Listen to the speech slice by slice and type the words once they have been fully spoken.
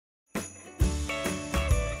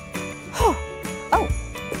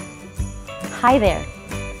Hi there,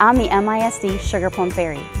 I'm the MISD Sugar Plum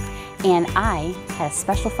Fairy, and I had a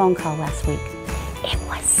special phone call last week. It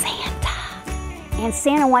was Santa. And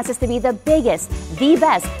Santa wants us to be the biggest, the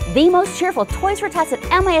best, the most cheerful Toys for Tots that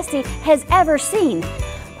MISD has ever seen.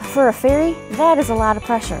 For a fairy, that is a lot of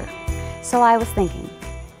pressure. So I was thinking,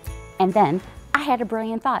 and then I had a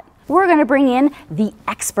brilliant thought. We're gonna bring in the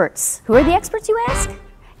experts. Who are the experts, you ask?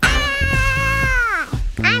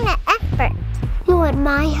 I'm an expert. You want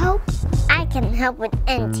my help? I can help with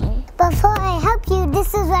anything. Before I help you, this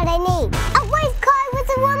is what I need. A white car with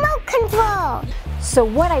a remote control. So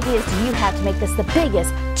what ideas do you have to make this the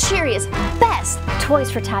biggest, cheeriest, best Toys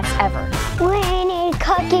for Tots ever? We need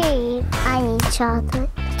cookies. I need chocolate.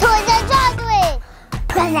 Toys and chocolate.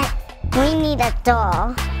 Present. We need a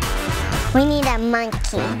doll. We need a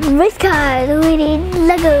monkey. Race cars. We need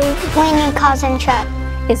Legos. We need cars and trucks.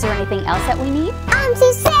 Is there anything else that we need?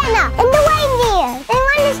 See Santa and the reindeer. They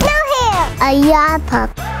want to snow here. A yard pup.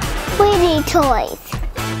 We need toys.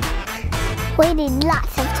 We need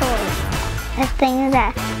lots of toys. The things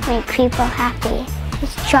that make people happy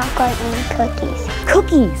is chocolate and cookies.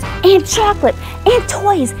 Cookies and chocolate and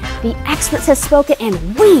toys. The experts have spoken and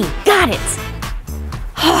we got it.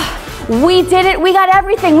 We did it. We got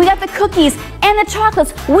everything. We got the cookies and the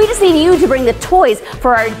chocolates. We just need you to bring the toys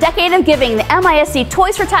for our Decade of Giving, the MISD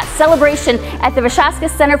Toys for Tots celebration at the Vashaskas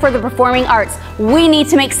Center for the Performing Arts. We need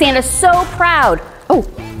to make Santa so proud. Oh,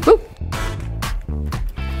 ooh.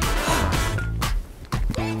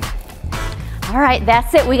 All right,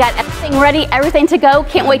 that's it. We got everything ready, everything to go.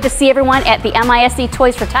 Can't wait to see everyone at the MISD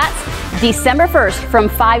Toys for Tots December 1st from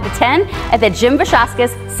 5 to 10 at the Jim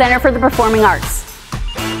Vashaskas Center for the Performing Arts.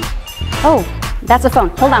 Oh, that's a phone.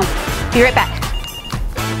 Hold on. Be right back.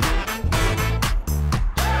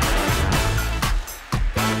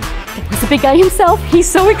 There's the big guy himself. He's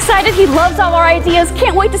so excited. He loves all our ideas.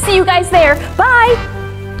 Can't wait to see you guys there. Bye.